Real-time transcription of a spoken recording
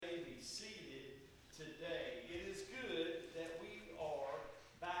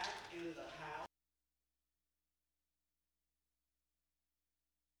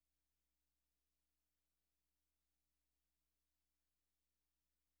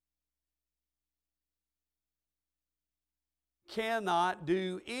cannot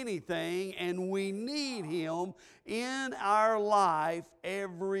do anything, and we need Him in our life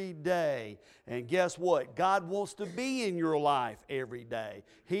every day. And guess what? God wants to be in your life every day.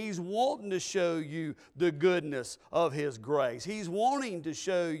 He's wanting to show you the goodness of His grace. He's wanting to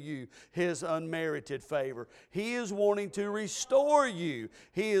show you His unmerited favor. He is wanting to restore you.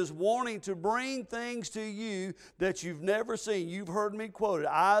 He is wanting to bring things to you that you've never seen. You've heard me quote it.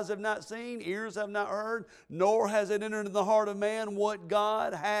 Eyes have not seen, ears have not heard, nor has it entered into the heart of man what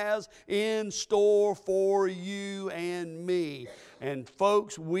God has in store for you and me. And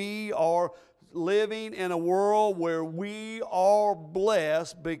folks, we are living in a world where we are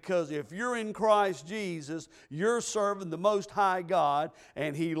blessed, because if you're in Christ Jesus, you're serving the Most High God,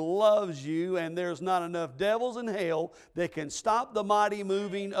 and He loves you, and there's not enough devils in hell that can stop the mighty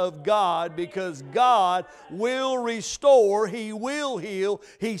moving of God, because God will restore, He will heal,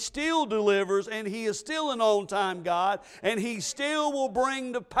 He still delivers, and He is still an on-time God, and He still will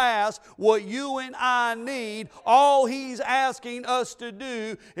bring to pass what you and I need. All He's asking us to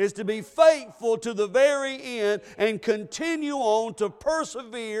do is to be faithful to the very end and continue on to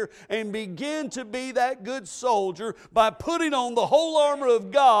persevere and begin to be that good soldier by putting on the whole armor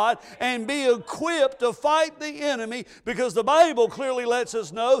of God and be equipped to fight the enemy, because the Bible clearly lets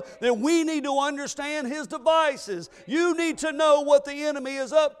us know that we need to understand his devices. You need to know what the enemy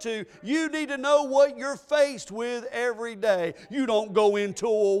is up to. You need to know what you're faced with every day. You don't go into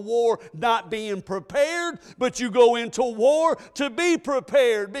a war not being prepared, but you go into war to be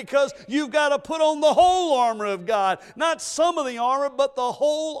prepared, because you've got to put on the whole armor of God. Not some of the armor, but the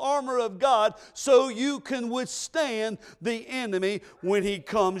whole armor of God, so you can withstand the enemy when he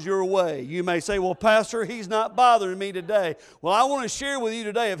comes your way. You may say, well, Pastor, he's not bothering me today. Well, I want to share with you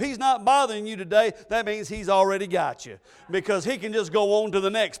today, if he's not bothering you today, that means he's already got you. Because he can just go on to the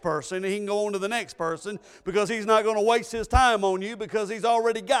next person, and he can go on to the next person, because he's not going to waste his time on you, because he's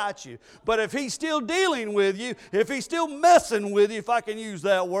already got you. But if he's still dealing with you, if he's still messing with you, if I can use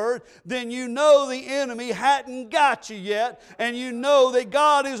that word, then you know the enemy hadn't got you yet, and you know that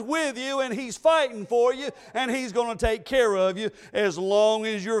God is with you, and He's fighting for you, and He's going to take care of you as long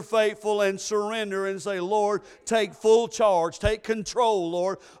as you're faithful and surrender and say, Lord, take full charge, take control,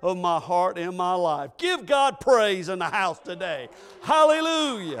 Lord, of my heart and my life. Give God praise in the house today.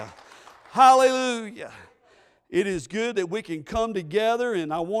 Hallelujah. Hallelujah. It is good that we can come together,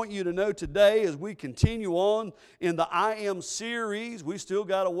 and I want you to know today, as we continue on in the I Am series, we still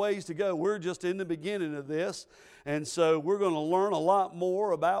got a ways to go. We're just in the beginning of this, and so we're going to learn a lot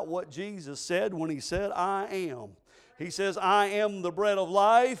more about what Jesus said when He said, I am. He says, I am the bread of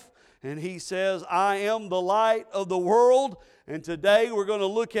life, and He says, I am the light of the world. And today we're going to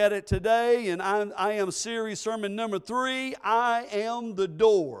look at it today, and I Am series sermon number 3, I am the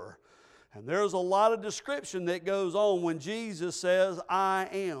door. And there's a lot of description that goes on when Jesus says, I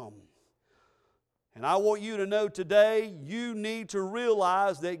am. And I want you to know today, you need to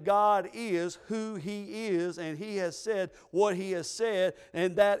realize that God is who He is, and He has said what He has said,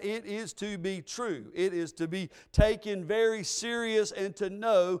 and that it is to be true. It is to be taken very serious, and to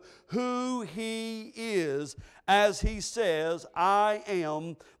know who He is as He says, I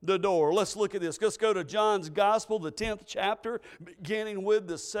am the door. Let's look at this. Let's go to John's Gospel, the 10th chapter, beginning with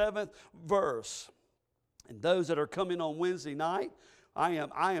the 7th verse. And those that are coming on Wednesday night, I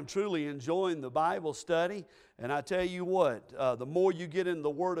am truly enjoying the Bible study, and I tell you what, the more you get in the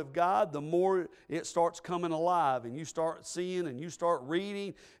Word of God, the more it starts coming alive, and you start seeing, and you start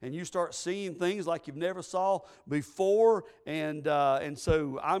reading, and you start seeing things like you've never saw before, and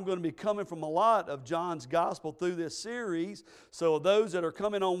so I'm going to be coming from a lot of John's Gospel through this series. So those that are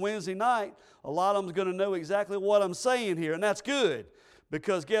coming on Wednesday night, a lot of them are going to know exactly what I'm saying here, and that's good.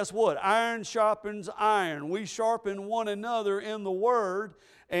 Because guess what? Iron sharpens iron. We sharpen one another in the Word.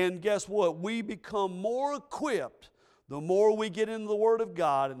 And guess what? We become more equipped the more we get into the Word of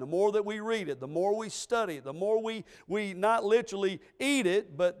God, and the more that we read it, the more we study it, the more we not literally eat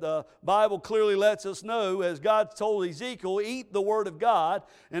it, but the Bible clearly lets us know, as God told Ezekiel, eat the Word of God.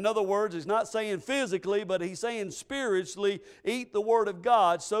 In other words, He's not saying physically, but He's saying spiritually, eat the Word of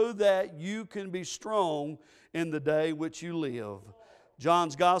God so that you can be strong in the day which you live.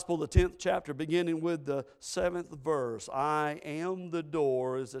 John's Gospel, the 10th chapter, beginning with the 7th verse. I am the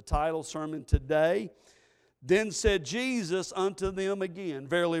door is the title sermon today. Then said Jesus unto them again,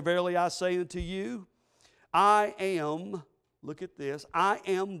 Verily, verily, I say unto you, I am, look at this, I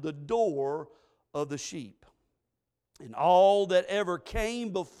am the door of the sheep. And all that ever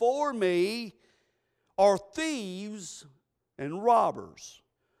came before me are thieves and robbers.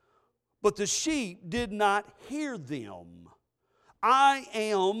 But the sheep did not hear them. I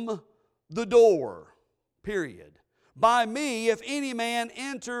am the door, period. By me, if any man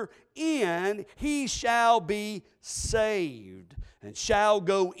enter in, he shall be saved, and shall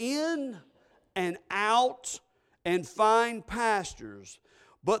go in and out and find pastures.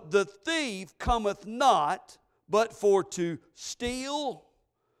 But the thief cometh not, but for to steal,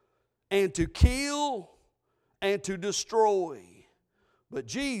 and to kill, and to destroy. But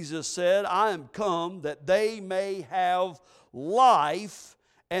Jesus said, I am come that they may have life,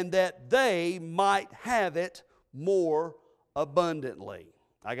 and that they might have it more abundantly.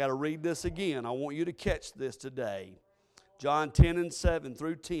 I got to read this again. I want you to catch this today. John 10:7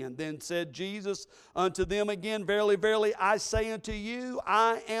 through 10. Then said Jesus unto them again, Verily, verily, I say unto you,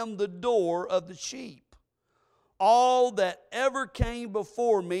 I am the door of the sheep. All that ever came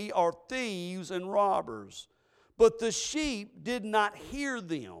before me are thieves and robbers, but the sheep did not hear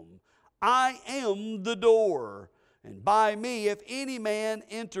them. I am the door. And by me, if any man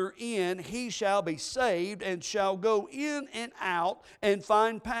enter in, he shall be saved, and shall go in and out and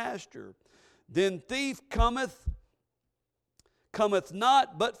find pasture. Then thief cometh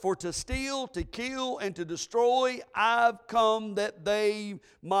not, but for to steal, to kill, and to destroy. I've come that they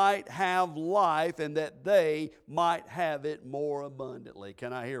might have life, and that they might have it more abundantly.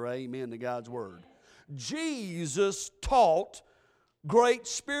 Can I hear amen to God's word? Jesus taught great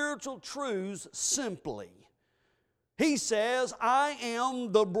spiritual truths simply. He says, I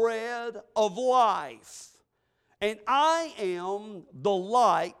am the bread of life, and I am the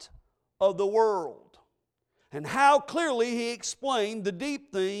light of the world. And how clearly he explained the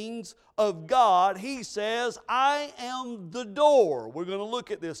deep things of God. He says, I am the door. We're going to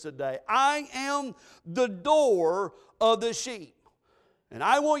look at this today. I am the door of the sheep. And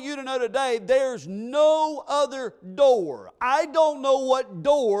I want you to know today, there's no other door. I don't know what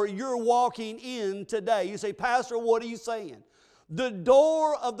door you're walking in today. You say, Pastor, what are you saying? The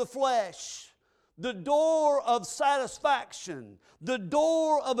door of the flesh, the door of satisfaction, the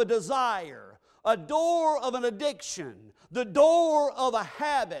door of a desire, a door of an addiction, the door of a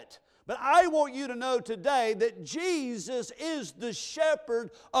habit. But I want you to know today that Jesus is the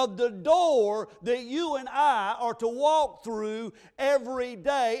shepherd of the door that you and I are to walk through every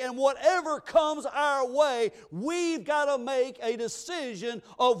day. And whatever comes our way, we've got to make a decision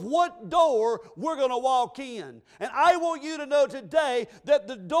of what door we're going to walk in. And I want you to know today that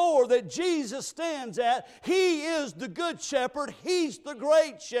the door that Jesus stands at, He is the good shepherd, He's the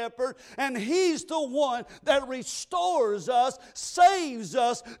great shepherd, and He's the one that restores us, saves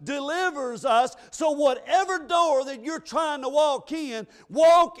us, delivers us. So whatever door that you're trying to walk in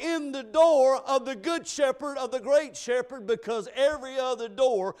the door of the good shepherd, of the great shepherd, because every other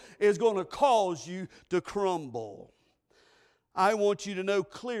door is going to cause you to crumble. I want you to know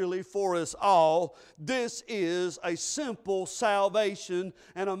clearly for us all, this is a simple salvation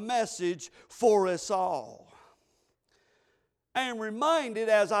and a message for us all. I am reminded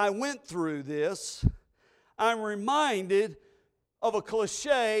as I went through this, I'm reminded of a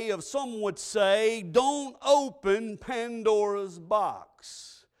cliche of some would say, don't open Pandora's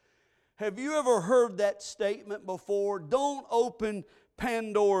box. Have you ever heard that statement before? Don't open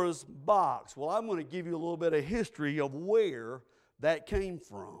Pandora's box. Well, I'm going to give you a little bit of history of where that came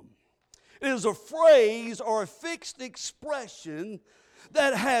from. It is a phrase or a fixed expression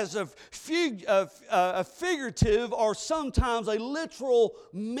that has a figurative or sometimes a literal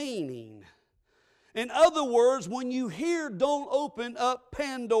meaning. In other words, when you hear don't open up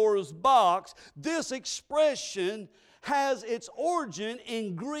Pandora's box, this expression has its origin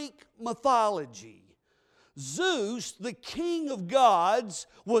in Greek mythology. Zeus, the king of gods,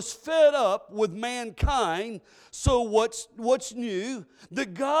 was fed up with mankind. So what's new? The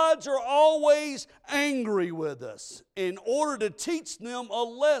gods are always angry with us. In order to teach them a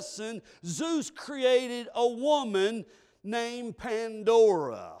lesson, Zeus created a woman named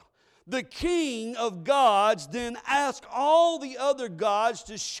Pandora. The king of gods then asked all the other gods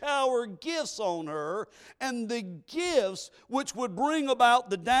to shower gifts on her, and the gifts which would bring about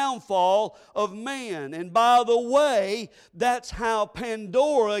the downfall of man. And by the way, that's how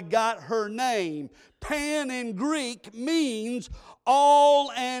Pandora got her name. Pan in Greek means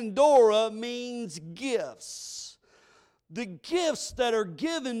all, and Dora means gifts. The gifts that are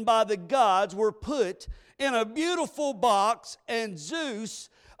given by the gods were put in a beautiful box, and Zeus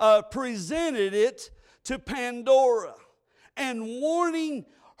presented it to Pandora and warning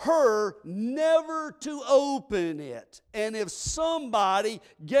her never to open it. And if somebody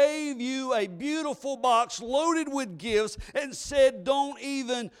gave you a beautiful box loaded with gifts and said don't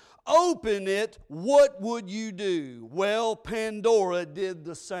even open it, what would you do? Well, Pandora did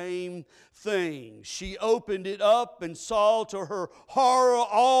the same thing. She opened it up and saw to her horror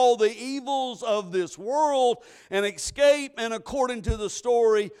all the evils of this world and escape, and according to the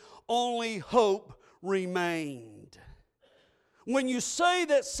story, only hope remained. When you say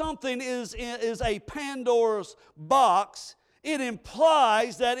that something is a Pandora's box, it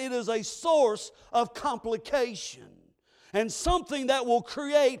implies that it is a source of complication and something that will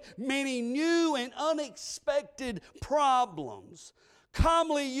create many new and unexpected problems.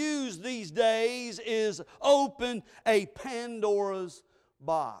 Commonly used these days is open a Pandora's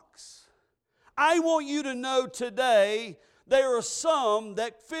box. I want you to know today there are some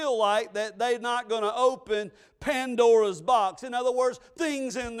that feel like that they're not going to open Pandora's box. In other words,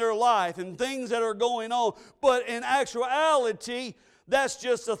 things in their life and things that are going on. But in actuality, that's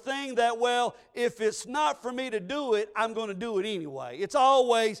just a thing that, well, if it's not for me to do it, I'm going to do it anyway. It's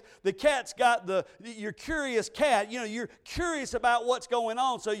always, the cat's got your curious cat. You're curious about what's going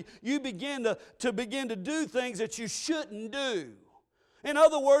on, so you begin to do things that you shouldn't do. In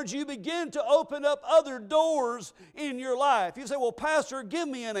other words, you begin to open up other doors in your life. You say, well, Pastor, give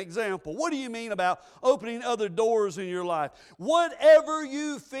me an example. What do you mean about opening other doors in your life? Whatever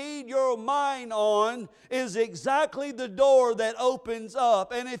you feed your mind on is exactly the door that opens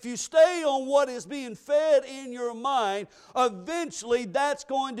up. And if you stay on what is being fed in your mind, eventually that's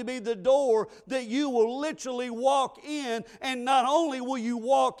going to be the door that you will literally walk in. And not only will you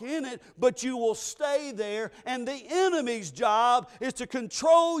walk in it, but you will stay there. And the enemy's job is to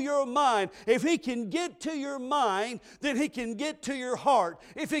control your mind. If he can get to your mind, then he can get to your heart.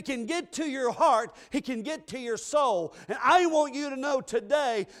 If he can get to your heart, he can get to your soul. And I want you to know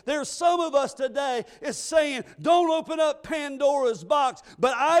today, there's some of us today is saying, don't open up Pandora's box.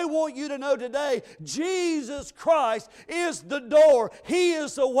 But I want you to know today, Jesus Christ is the door. He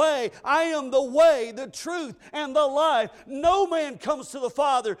is the way. I am the way, the truth, and the life. No man comes to the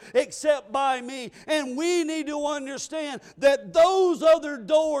Father except by me. And we need to understand that those other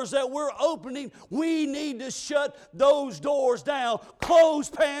doors that we're opening, we need to shut those doors down. Close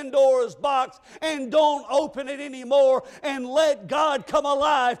Pandora's box and don't open it anymore, and let God come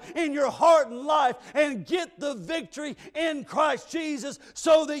alive in your heart and life and get the victory in Christ Jesus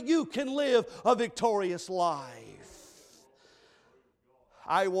so that you can live a victorious life.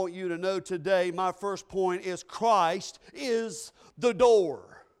 I want you to know today, my first point is Christ is the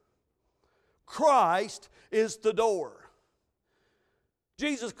door. Christ is the door.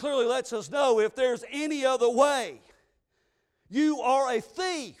 Jesus clearly lets us know if there's any other way, you are a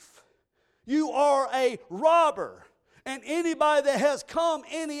thief, you are a robber, and anybody that has come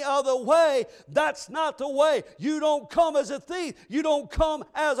any other way, that's not the way. You don't come as a thief, you don't come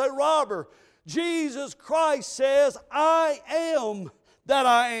as a robber. Jesus Christ says, I am that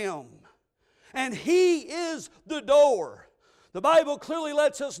I am, and He is the door. The Bible clearly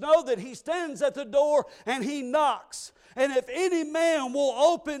lets us know that He stands at the door and He knocks. And if any man will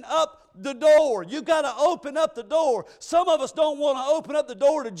open up the door, you've got to open up the door. Some of us don't want to open up the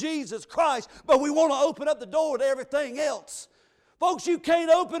door to Jesus Christ, but we want to open up the door to everything else. Folks, you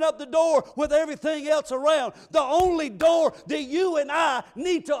can't open up the door with everything else around. The only door that you and I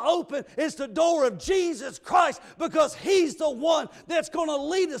need to open is the door of Jesus Christ, because He's the one that's going to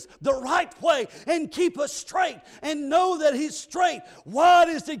lead us the right way and keep us straight, and know that He's straight. Wide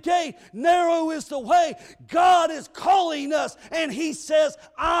is the gate, narrow is the way. God is calling us, and He says,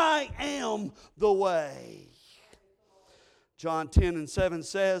 I am the way. John 10:7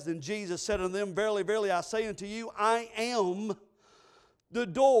 says, Then Jesus said unto them, Verily, verily, I say unto you, I am the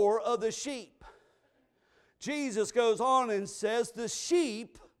door of the sheep. Jesus goes on and says, the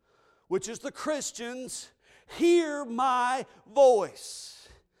sheep, which is the Christians, hear my voice,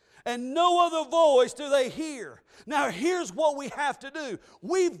 and no other voice do they hear. Now here's what we have to do.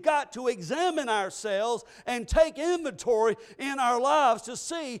 We've got to examine ourselves and take inventory in our lives to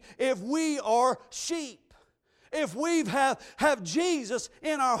see if we are sheep. If we have Jesus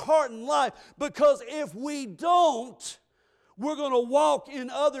in our heart and life. Because if we don't, we're going to walk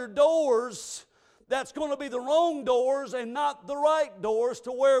in other doors that's going to be the wrong doors and not the right doors,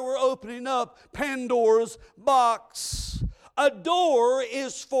 to where we're opening up Pandora's box. A door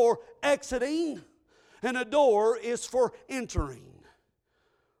is for exiting, and a door is for entering.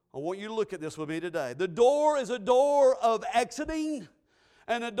 I want you to look at this with me today. The door is a door of exiting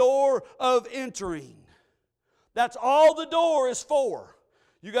and a door of entering. That's all the door is for.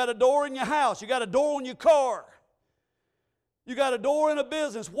 You got a door in your house. You got a door in your car. You got a door in a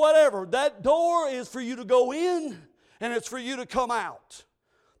business, whatever. That door is for you to go in, and it's for you to come out.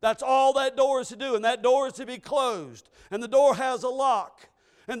 That's all that door is to do, and that door is to be closed. And the door has a lock.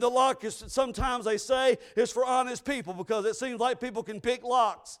 And the lock is, sometimes they say, is for honest people because it seems like people can pick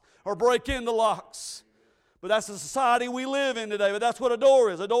locks or break into locks. But that's the society we live in today. But that's what a door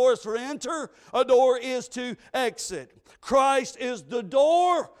is. A door is to enter. A door is to exit. Christ is the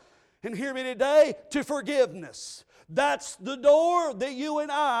door, and hear me today, to forgiveness. That's the door that you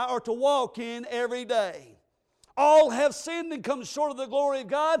and I are to walk in every day. All have sinned and come short of the glory of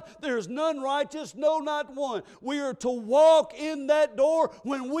God. There is none righteous, no, not one. We are to walk in that door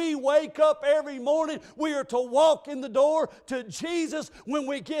when we wake up every morning. We are to walk in the door to Jesus when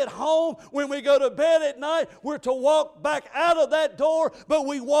we get home, when we go to bed at night. We're to walk back out of that door, but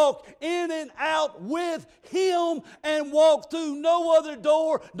we walk in and out with Him and walk through no other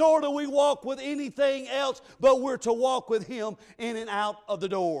door, nor do we walk with anything else, but we're to walk with Him in and out of the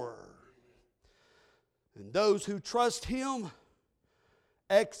door. And those who trust Him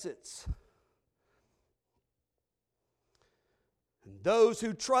exits. And those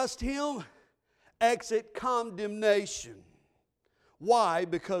who trust Him exit condemnation. Why?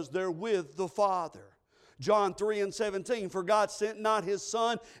 Because they're with the Father. John 3:17, for God sent not His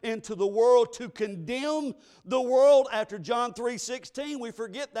Son into the world to condemn the world. After John 3:16, we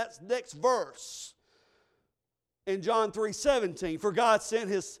forget that next verse. In John 3:17, for God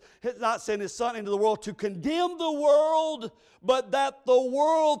not sent His Son into the world to condemn the world, but that the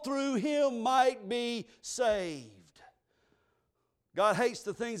world through Him might be saved. God hates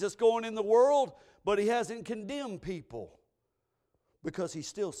the things that's going in the world, but He hasn't condemned people because He's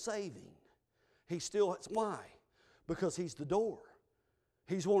still saving. Why? Because He's the door.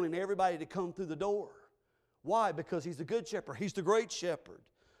 He's wanting everybody to come through the door. Why? Because He's the good shepherd. He's the great shepherd.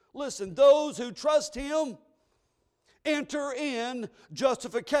 Listen, those who trust Him enter in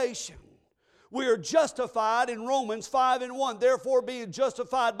justification. We are justified in Romans 5:1. Therefore, being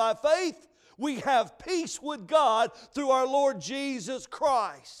justified by faith, we have peace with God through our Lord Jesus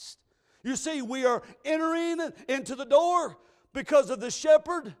Christ. You see, we are entering into the door because of the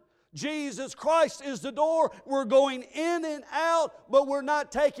shepherd. Jesus Christ is the door. We're going in and out, but we're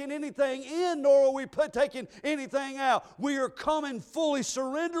not taking anything in, nor are we taking anything out. We are coming fully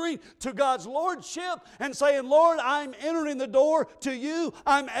surrendering to God's Lordship and saying, Lord, I'm entering the door to You.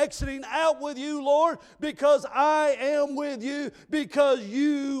 I'm exiting out with You, Lord, because I am with You, because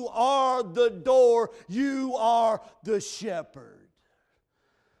You are the door. You are the shepherd.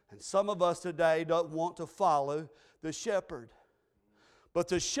 And some of us today don't want to follow the shepherd. But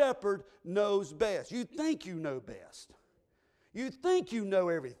the shepherd knows best. You think you know best. You think you know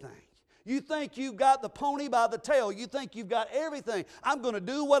everything. You think you've got the pony by the tail. You think you've got everything. I'm going to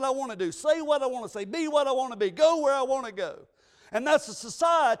do what I want to do, say what I want to say, be what I want to be, go where I want to go. And that's the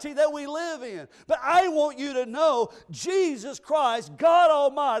society that we live in. But I want you to know Jesus Christ, God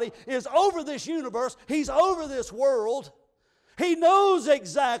Almighty, is over this universe. He's over this world. He knows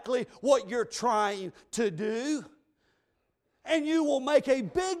exactly what you're trying to do. And you will make a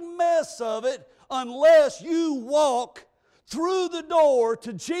big mess of it unless you walk through the door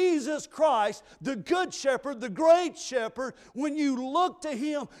to Jesus Christ, the good shepherd, the great shepherd. When you look to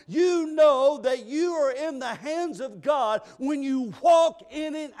Him, you know that you are in the hands of God when you walk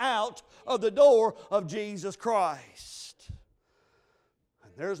in and out of the door of Jesus Christ.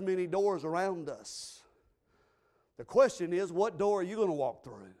 And there's many doors around us. The question is, what door are you going to walk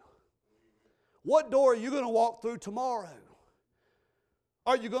through? What door are you going to walk through tomorrow?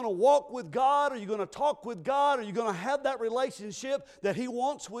 Are you going to walk with God? Are you going to talk with God? Are you going to have that relationship that He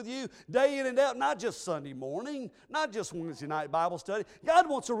wants with you day in and out? Not just Sunday morning, not just Wednesday night Bible study. God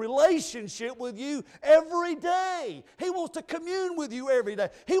wants a relationship with you every day. He wants to commune with you every day.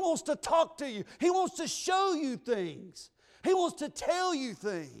 He wants to talk to you. He wants to show you things. He wants to tell you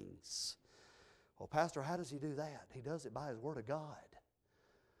things. Well, Pastor, how does He do that? He does it by His Word of God.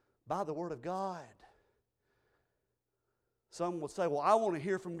 By the Word of God. Some will say, well, I want to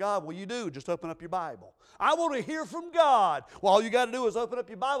hear from God. Well, you do. Just open up your Bible. I want to hear from God. Well, all you got to do is open up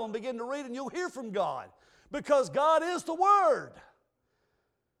your Bible and begin to read, and you'll hear from God. Because God is the Word.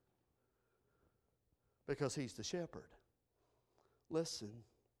 Because He's the shepherd. Listen,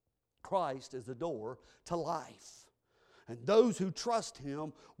 Christ is the door to life. And those who trust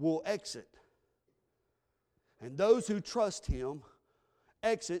Him will exit. And those who trust Him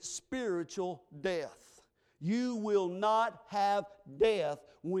exit spiritual death. You will not have death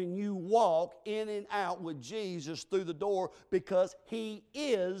when you walk in and out with Jesus through the door because He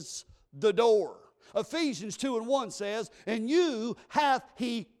is the door. Ephesians 2:1 says, and you hath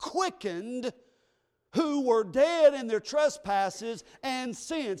He quickened who were dead in their trespasses and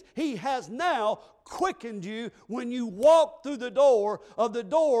sins. He has now quickened you when you walk through the door of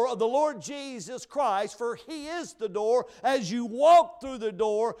the Lord Jesus Christ, for He is the door. As you walk through the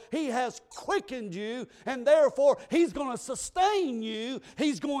door, He has quickened you, and therefore He's going to sustain you.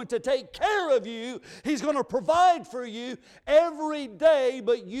 He's going to take care of you. He's going to provide for you every day,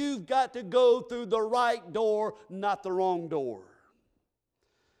 but you've got to go through the right door, not the wrong door.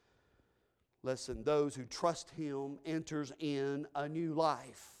 Listen, those who trust Him enters in a new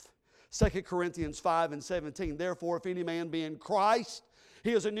life. 2 Corinthians 5:17, therefore, if any man be in Christ,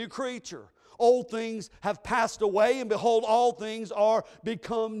 he is a new creature. Old things have passed away, and behold, all things are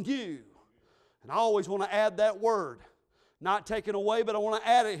become new. And I always want to add that word. Not taken away, but I want to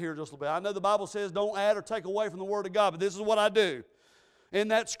add it here just a little bit. I know the Bible says don't add or take away from the Word of God, but this is what I do. In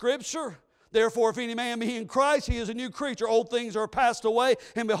that Scripture, therefore, if any man be in Christ, he is a new creature. Old things are passed away,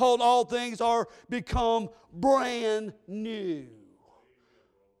 and behold, all things are become brand new.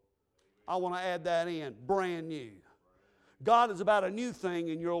 I want to add that in, brand new. God is about a new thing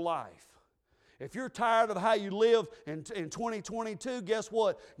in your life. If you're tired of how you live in 2022, guess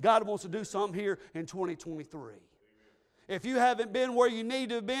what? God wants to do something here in 2023. If you haven't been where you need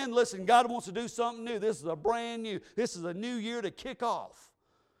to have been, listen, God wants to do something new. This is a brand new, this is a new year to kick off.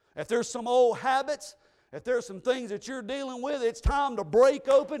 If there's some old habits, if there's some things that you're dealing with, it's time to break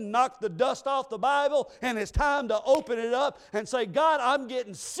open, knock the dust off the Bible, and it's time to open it up and say, God, I'm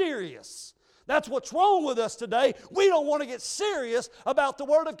getting serious. That's what's wrong with us today. We don't want to get serious about the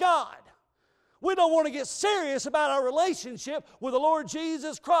Word of God. We don't want to get serious about our relationship with the Lord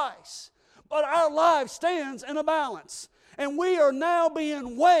Jesus Christ. But our life stands in a balance, and we are now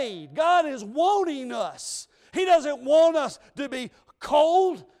being weighed. God is wanting us. He doesn't want us to be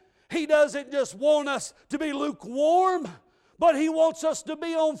cold. He doesn't just want us to be lukewarm, but He wants us to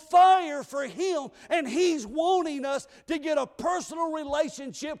be on fire for Him, and He's wanting us to get a personal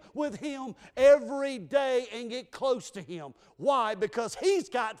relationship with Him every day and get close to Him. Why? Because He's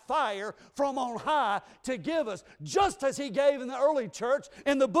got fire from on high to give us. Just as He gave in the early church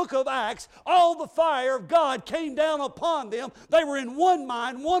in the book of Acts, all the fire of God came down upon them. They were in one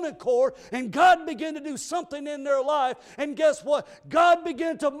mind, one accord, and God began to do something in their life. And guess what? God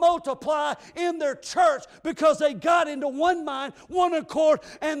began to multiply in their church because they got into one mind, one accord,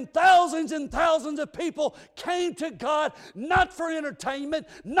 and thousands of people came to God, not for entertainment,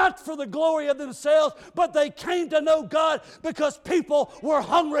 not for the glory of themselves, but they came to know God because people were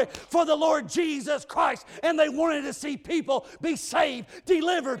hungry for the Lord Jesus Christ, and they wanted to see people be saved,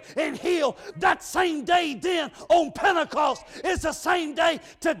 delivered, and healed. That same day then on Pentecost is the same day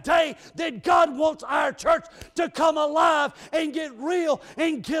today that God wants our church to come alive and get real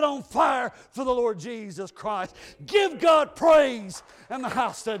and get on fire for the Lord Jesus Christ. Give God praise in the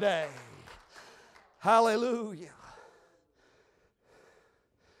house today. Hallelujah.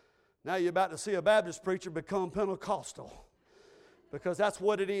 Now you're about to see a Baptist preacher become Pentecostal, because that's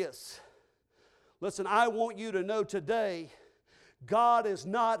what it is. Listen, I want you to know today, God is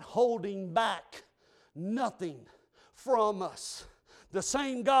not holding back nothing from us. The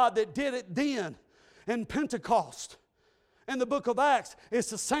same God that did it then in Pentecost, in the book of Acts, it's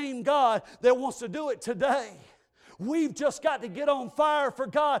the same God that wants to do it today. We've just got to get on fire for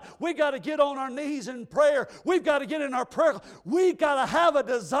God. We've got to get on our knees in prayer. We've got to get in our prayer. We've got to have a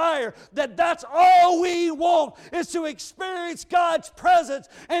desire that that's all we want is to experience God's presence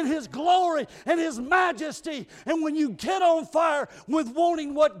and His glory and His majesty. And when you get on fire with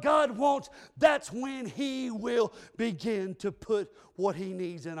wanting what God wants, that's when He will begin to put what He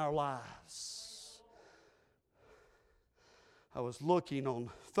needs in our lives. I was looking on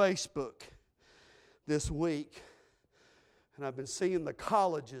Facebook this week, and I've been seeing the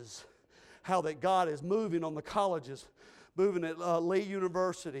colleges, how that God is moving on the colleges, moving at Lee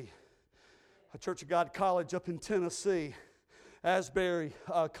University, a Church of God college up in Tennessee, Asbury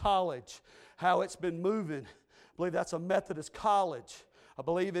College, how it's been moving. I believe that's a Methodist college. I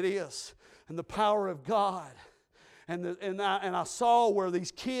believe it is. And the power of God. And I saw where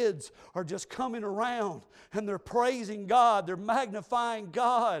these kids are just coming around and they're praising God, they're magnifying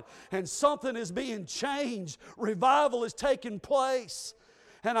God, and something is being changed. Revival is taking place.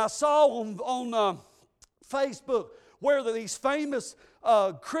 And I saw on Facebook where these famous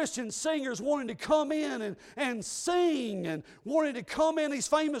Christian singers wanting to come in and sing, and wanting to come in, these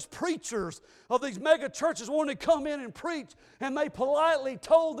famous preachers of these mega churches wanting to come in and preach, and they politely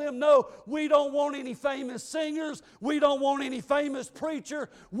told them, no, we don't want any famous singers, we don't want any famous preacher,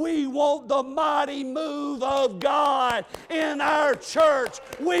 we want the mighty move of God in our church.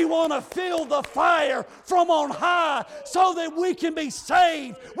 We want to feel the fire from on high so that we can be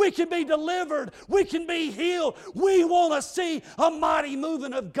saved, we can be delivered, we can be healed. We want to see a mighty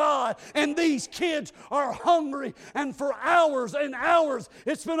movement of God. And these kids are hungry, and for hours and hours,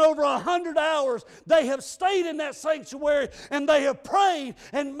 it's been over 100 hours, they have stayed in that sanctuary and they have prayed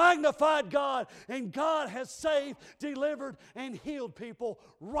and magnified God, and God has saved, delivered, and healed people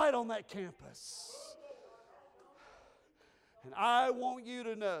right on that campus. And I want you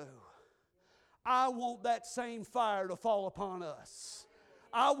to know, I want that same fire to fall upon us.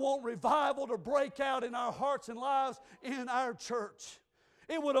 I want revival to break out in our hearts and lives in our church.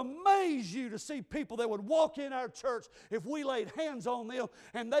 It would amaze you to see people that would walk in our church if we laid hands on them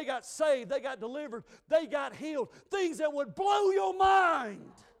and they got saved, they got delivered, they got healed. Things that would blow your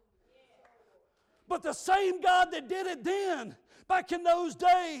mind. But the same God that did it then, back in those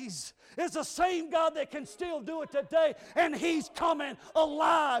days, is the same God that can still do it today, and He's coming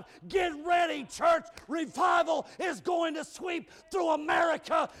alive. Get ready, church. Revival is going to sweep through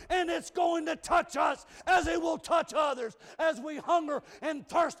America, and it's going to touch us as it will touch others. As we hunger and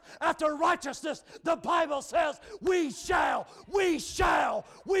thirst after righteousness, the Bible says we shall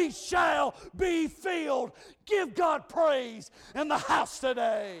be filled. Give God praise in the house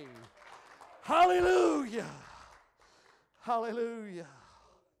today. Hallelujah. Hallelujah.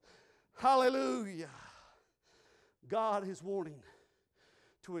 Hallelujah. God is wanting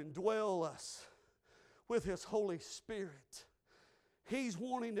to indwell us with His Holy Spirit. He's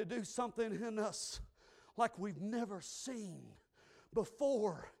wanting to do something in us like we've never seen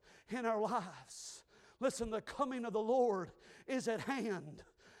before in our lives. Listen, the coming of the Lord is at hand.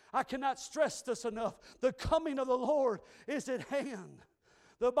 I cannot stress this enough. The coming of the Lord is at hand.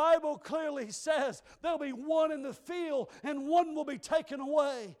 The Bible clearly says there'll be one in the field and one will be taken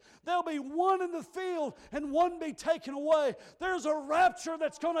away. There'll be one in the field and one be taken away. There's a rapture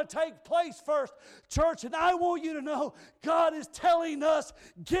that's going to take place first, church, and I want you to know God is telling us,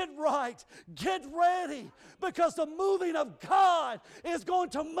 get right, get ready, because the moving of God is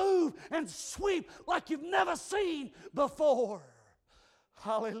going to move and sweep like you've never seen before.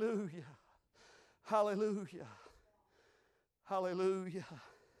 Hallelujah. Hallelujah. Hallelujah.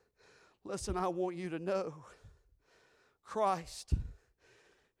 Listen, I want you to know Christ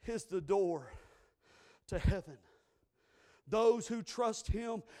is the door to heaven. Those who trust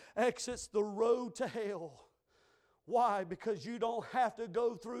Him exits the road to hell. Why? Because you don't have to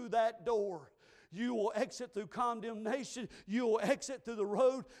go through that door. You will exit through condemnation. You will exit through the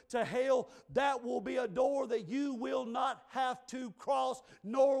road to hell. That will be a door that you will not have to cross,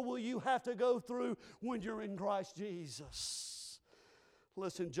 nor will you have to go through when you're in Christ Jesus.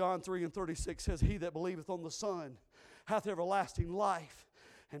 Listen, John 3:36 says, He that believeth on the Son hath everlasting life,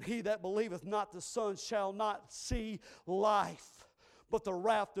 and he that believeth not the Son shall not see life, but the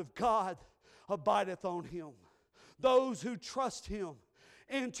wrath of God abideth on him. Those who trust Him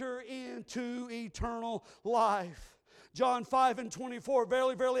enter into eternal life. John 5:24,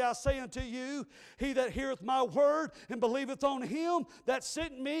 Verily, verily, I say unto you, he that heareth my word and believeth on Him that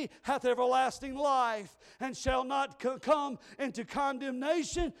sent me hath everlasting life, and shall not come into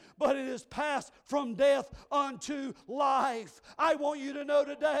condemnation, but it is passed from death unto life. I want you to know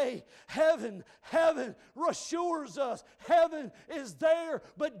today, heaven assures us. Heaven is there,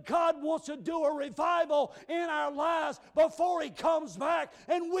 but God wants to do a revival in our lives before He comes back,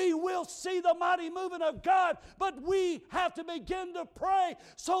 and we will see the mighty movement of God, but we have to begin to pray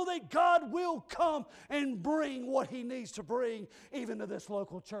so that God will come and bring what He needs to bring even to this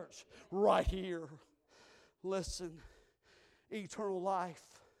local church right here. Listen, eternal life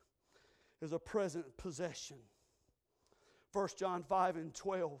is a present possession. 1 John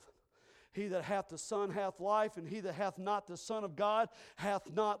 5:12, He that hath the Son hath life, and he that hath not the Son of God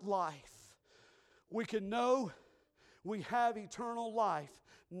hath not life. We can know we have eternal life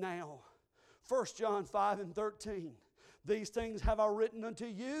now. 1 John 5:13, These things have I written unto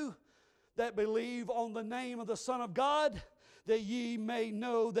you that believe on the name of the Son of God, that ye may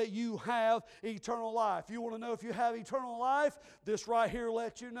know that you have eternal life. You want to know if you have eternal life? This right here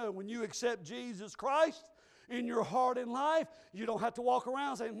lets you know. When you accept Jesus Christ in your heart in life. You don't have to walk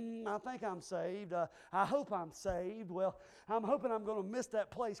around saying, I think I'm saved. I hope I'm saved. Well, I'm hoping I'm going to miss that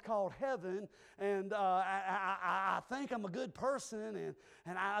place called heaven. And I think I'm a good person.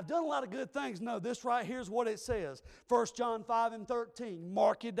 And I've done a lot of good things. No, this right here is what it says. 1 John 5:13.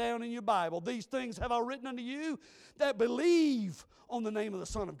 Mark it down in your Bible. These things have I written unto you that believe on the name of the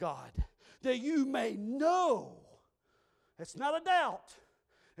Son of God, that you may know. It's not a doubt.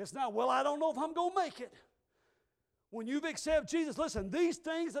 It's not, well, I don't know if I'm going to make it. When you've accepted Jesus, listen, these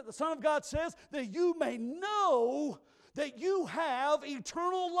things that the Son of God says, that you may know that you have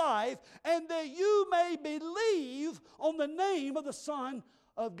eternal life and that you may believe on the name of the Son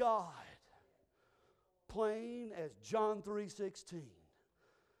of God. Plain as John 3:16.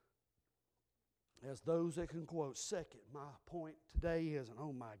 As those that can quote. Second, my point today is, and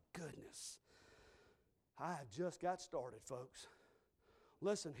oh my goodness, I have just got started, folks.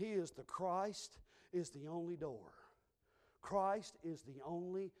 Listen, He is the Christ is the only door. Christ is the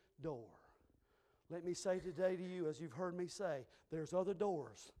only door. Let me say today to you, as you've heard me say, there's other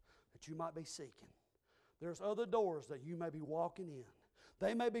doors that you might be seeking. There's other doors that you may be walking in.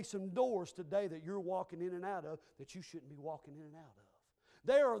 There may be some doors today that you're walking in and out of that you shouldn't be walking in and out of.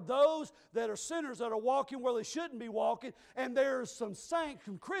 There are those that are sinners that are walking where they shouldn't be walking, and there's some saints,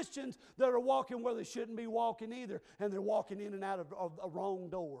 some Christians that are walking where they shouldn't be walking either, and they're walking in and out of wrong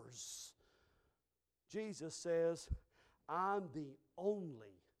doors. Jesus says, I'm the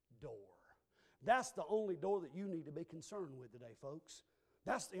only door. That's the only door that you need to be concerned with today, folks.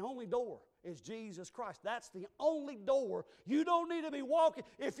 That's the only door, is Jesus Christ. That's the only door. You don't need to be walking.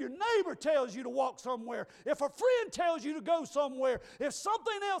 If your neighbor tells you to walk somewhere, if a friend tells you to go somewhere, if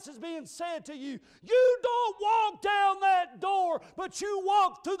something else is being said to you, you don't walk down that door, but you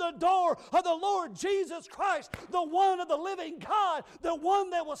walk through the door of the Lord Jesus Christ, the one of the living God, the one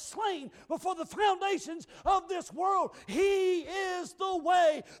that was slain before the foundations of this world. He is the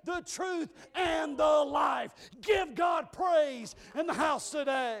way, the truth, and the life. Give God praise in the house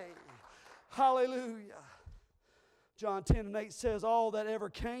today. Hallelujah. John 10:8 says, all that ever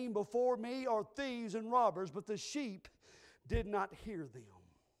came before me are thieves and robbers, but the sheep did not hear them.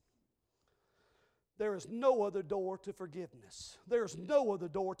 There is no other door to forgiveness. There's no other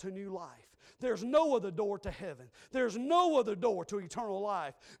door to new life. There's no other door to heaven. There's no other door to eternal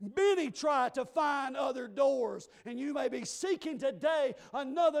life. Many try to find other doors, and you may be seeking today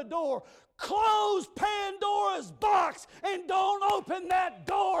another door. Close Pandora's box and don't open that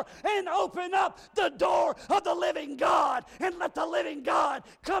door, and open up the door of the living God, and let the living God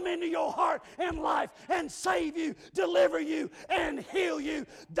come into your heart and life and save you, deliver you, and heal you.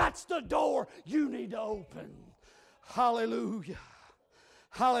 That's the door you need to open. Hallelujah.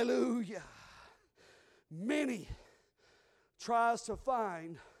 Hallelujah. Many tries to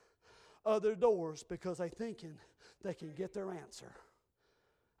find other doors because they're thinking they can get their answer.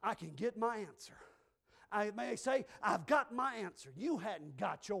 I can get my answer. I may say, I've got my answer. You hadn't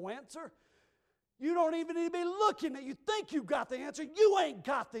got your answer. You don't even need to be looking at. You think you've got the answer. You ain't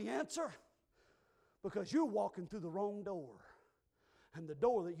got the answer, because you're walking through the wrong door. And the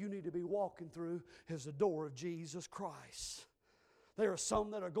door that you need to be walking through is the door of Jesus Christ. There are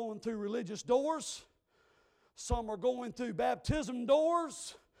some that are going through religious doors. Some are going through baptism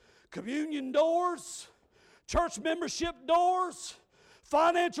doors, communion doors, church membership doors,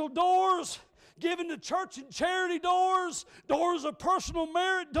 financial doors, giving to church and charity doors, doors of personal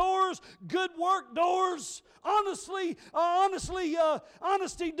merit doors, good work doors, honesty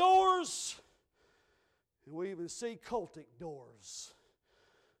doors. And we even see cultic doors.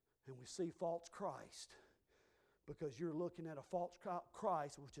 And we see false Christ. Because you're looking at a false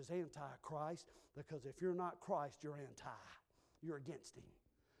Christ, which is anti-Christ. Because if you're not Christ, you're anti. You're against Him.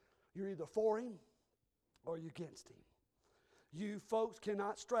 You're either for Him or you're against Him. You folks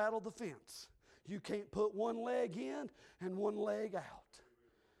cannot straddle the fence. You can't put one leg in and one leg out.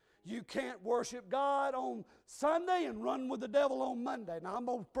 You can't worship God on Sunday and run with the devil on Monday. Now, I'm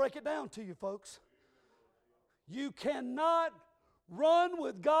going to break it down to you, folks. You cannot run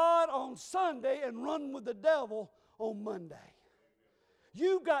with God on Sunday and run with the devil on Monday.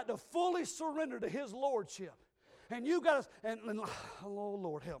 You've got to fully surrender to His lordship. And you've got to, and oh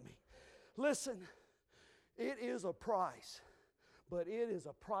Lord, help me. Listen, it is a price. But it is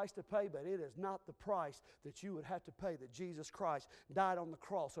a price to pay, but it is not the price that you would have to pay that Jesus Christ died on the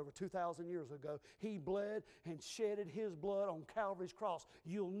cross over 2,000 years ago. He bled and shedded His blood on Calvary's cross.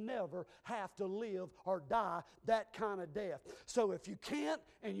 You'll never have to live or die that kind of death. So if you can't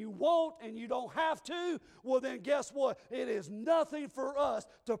and you won't and you don't have to, well then guess what? It is nothing for us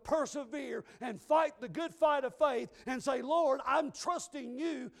to persevere and fight the good fight of faith and say, Lord, I'm trusting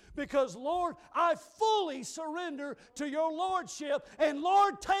You because, Lord, I fully surrender to Your Lordship, and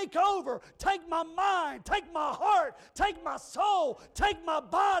Lord, take over. Take my mind, take my heart, take my soul, take my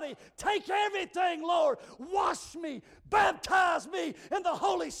body, take everything, Lord. Wash me, baptize me in the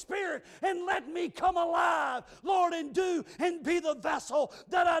Holy Spirit, and let me come alive, Lord, and do and be the vessel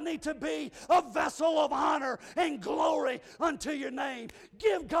that I need to be, a vessel of honor and glory unto Your name.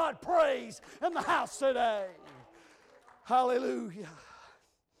 Give God praise in the house today. Hallelujah.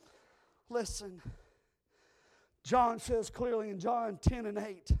 Listen, John says clearly in John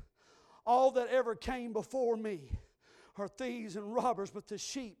 10:8, all that ever came before me are thieves and robbers, but the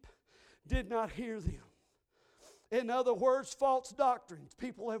sheep did not hear them. In other words, false doctrines.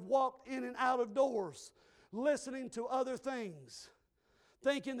 People have walked in and out of doors listening to other things,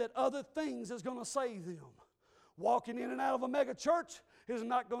 thinking that other things is going to save them. Walking in and out of a mega church is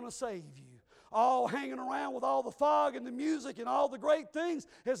not going to save you. All hanging around with all the fog and the music and all the great things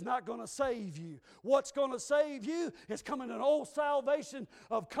is not going to save you. What's going to save you is coming to an old salvation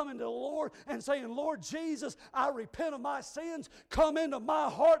of coming to the Lord and saying, Lord Jesus, I repent of my sins. Come into my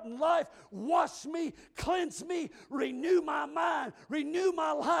heart and life. Wash me, cleanse me, renew my mind, renew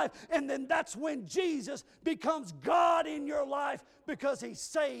my life. And then that's when Jesus becomes God in your life, because He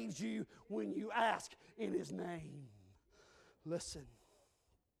saves you when you ask in His name. Listen.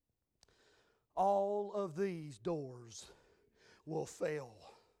 All of these doors will fail.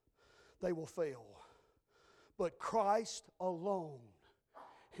 They will fail. But Christ alone,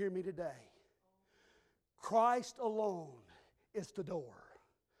 hear me today, Christ alone is the door.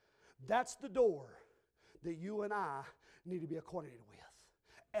 That's the door that you and I need to be acquainted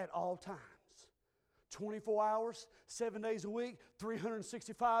with at all times. 24 hours, 7 days a week,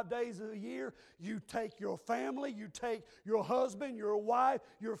 365 days a year. You take your family, you take your husband, your wife,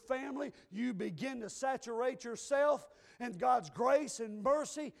 your family. You begin to saturate yourself in God's grace and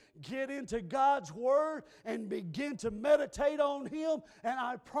mercy. Get into God's Word and begin to meditate on Him. And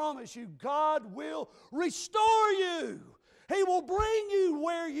I promise you, God will restore you. He will bring you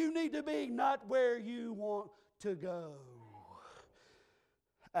where you need to be, not where you want to go.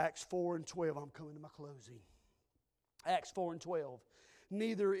 Acts 4:12, I'm coming to my closing. Acts 4:12,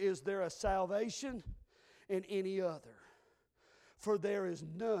 neither is there a salvation in any other, for there is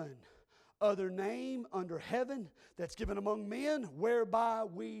none other name under heaven that's given among men whereby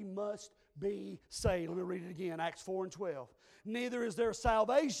we must be saved. Let me read it again, Acts 4:12. Neither is there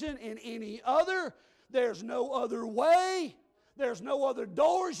salvation in any other. There's no other way. There's no other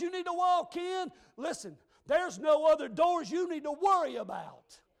doors you need to walk in. Listen, there's no other doors you need to worry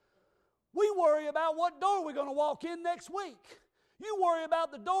about. We worry about what door we're going to walk in next week. You worry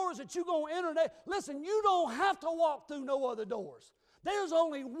about the doors that you're going to enter. Listen, you don't have to walk through no other doors. There's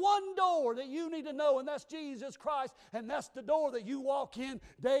only one door that you need to know, and that's Jesus Christ, and that's the door that you walk in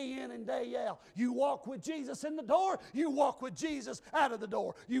and day out. You walk with Jesus in the door, you walk with Jesus out of the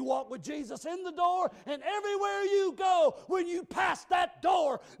door. You walk with Jesus in the door, and everywhere you go, when you pass that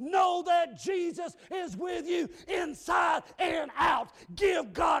door, know that Jesus is with you inside and out.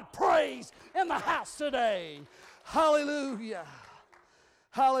 Give God praise in the house today. Hallelujah.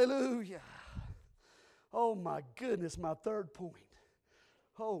 Hallelujah. Oh my goodness, my third point.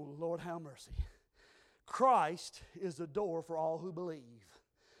 Oh, Lord, have mercy. Christ is the door for all who believe.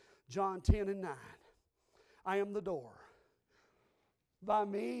 John 10:9. I am the door. By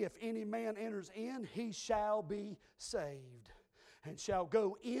me, if any man enters in, he shall be saved and shall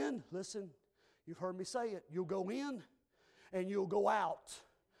go in. Listen, you've heard me say it. You'll go in and you'll go out,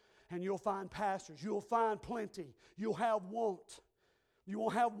 and you'll find pastures. You'll find plenty. You'll have want. You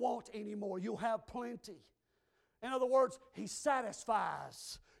won't have want anymore. You'll have plenty. In other words, He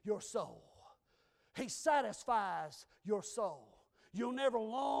satisfies your soul. He satisfies your soul. You'll never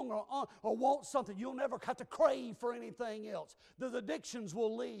long or want something. You'll never have to crave for anything else. The addictions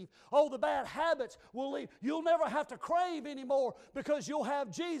will leave. Oh, the bad habits will leave. You'll never have to crave anymore because you'll have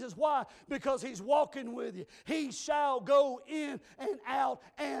Jesus. Why? Because He's walking with you. He shall go in and out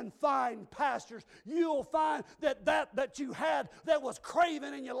and find pastures. You'll find that you had that was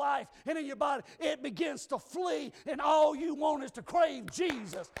craving in your life and in your body, it begins to flee, and all you want is to crave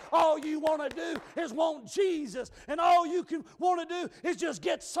Jesus. All you want to do is want Jesus, and all you can want to do do is just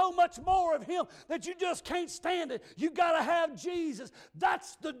get so much more of Him that you just can't stand it. You got to have Jesus.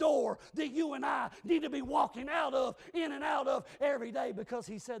 That's the door that you and I need to be walking out of, in and out of every day, because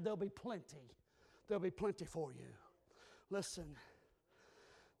He said there'll be plenty. There'll be plenty for you. Listen,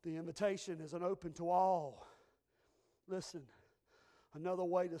 the invitation isn't open to all. Listen, another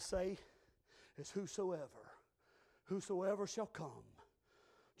way to say is whosoever shall come.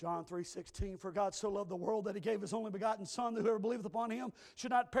 John 3:16, for God so loved the world that He gave His only begotten Son, that whoever believeth upon Him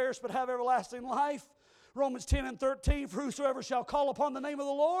should not perish but have everlasting life. Romans 10:13, for whosoever shall call upon the name of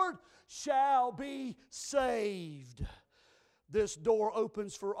the Lord shall be saved. This door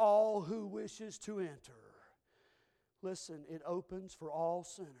opens for all who wishes to enter. Listen, it opens for all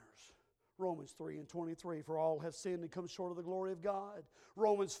sinners. Romans 3:23, for all have sinned and come short of the glory of God.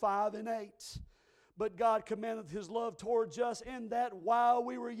 Romans 5:8, but God commendeth His love towards us in that while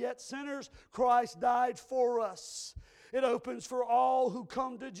we were yet sinners, Christ died for us. It opens for all who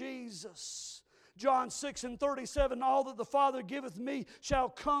come to Jesus. John 6:37, all that the Father giveth me shall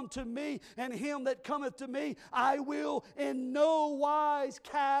come to me, and him that cometh to me I will in no wise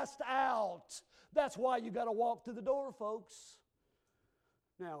cast out. That's why you got to walk through the door, folks.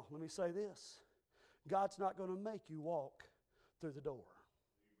 Now, let me say this. God's not going to make you walk through the door,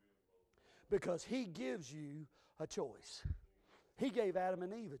 because He gives you a choice. He gave Adam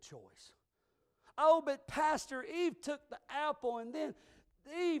and Eve a choice. Oh, but Pastor, Eve took the apple, and then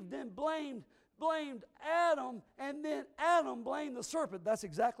Eve blamed Adam, and then Adam blamed the serpent. That's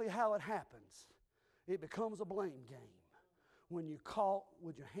exactly how it happens. It becomes a blame game when you're caught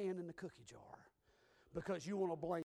with your hand in the cookie jar, because you want to blame